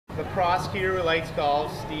the prosecutor who likes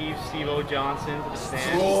golf, Steveo Johnson, to the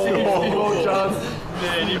stand. Steveo Johnson.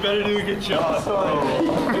 Man, you better do a good job.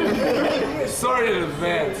 Sorry in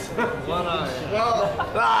advance. One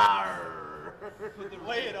eye.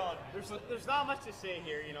 Lay it on. There's not much to say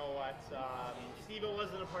here, you know what. Steveo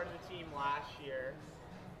wasn't a part of the team last year,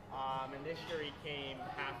 and this year he came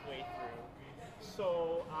halfway through.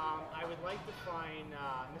 So I would like to find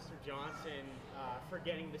Mr. Johnson for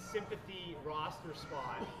getting the sympathy roster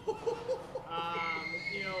spot.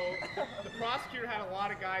 You know, the prosecutor had a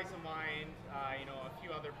lot of guys in mind, you know, a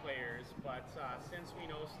few other players, but since we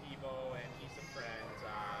know Steveo and he's a friend,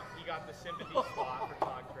 he got the sympathy spot for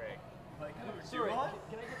Todd Craig. Like, sorry,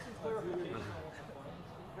 can I get some clarification on what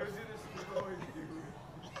the Who's in this story, dude?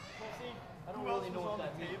 I don't really know what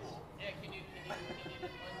that means. Yeah, can you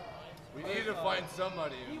We need to find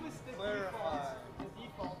somebody. He was the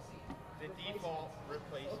The default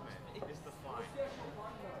replacement is the fine.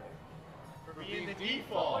 For being the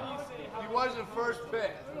default. default. He wasn't first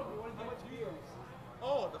pick.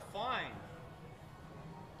 Oh, the fine.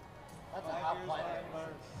 That's a half pint.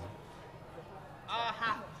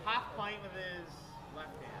 Half pint with his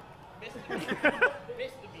left hand.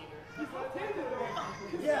 misdemeanor?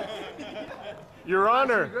 Your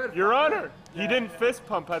Honor, Your Honor, he didn't fist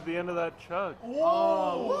pump at the end of that chug.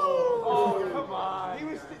 Oh, come on. He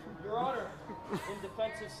was, Your Honor, in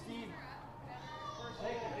defense of Steve.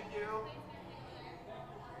 Thank you.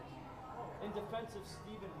 In defense of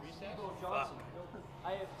Steveo Johnson,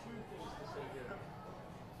 I have two things to say here.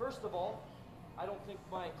 First of all, I don't think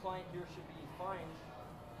my client here should be fined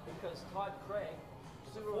because Todd Craig,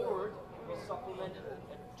 forward, we supplemented a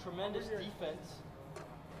tremendous defense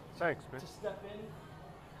Thanks, man. to step in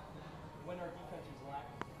when our defense is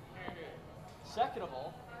lacking. Second of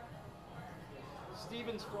all,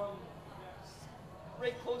 Steven's from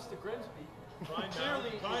right close to Grimsby.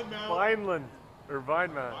 Clearly, Vineland, or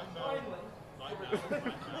Vinemount. Vineland,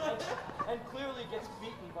 and clearly gets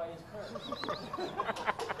beaten by his parents.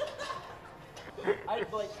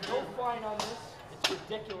 I'd like no fine on this. It's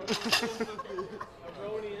ridiculous.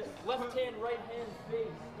 Erroneous. Left hand, right hand, face.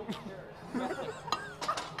 Don't care. Nothing.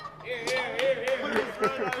 Here. Put his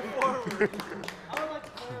right eye forward. I would like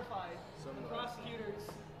to clarify the prosecutor's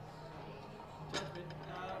judgment.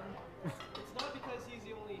 It's not because he's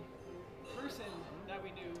the only person that we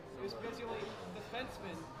knew. It was because the only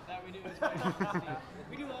defenseman that we knew was by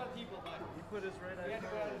We knew a lot of people, but he put his right eye. We had to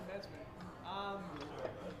go out a defenseman.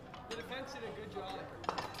 The defense did a good job.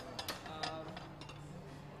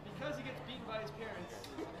 Because he gets beaten by his parents,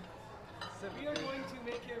 we are going to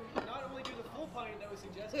make him not only do the full pint that was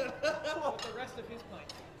suggested, but the rest of his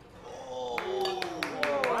pint.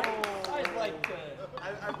 I'd like to.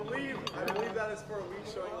 I believe that is for a week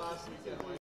showing last weekend.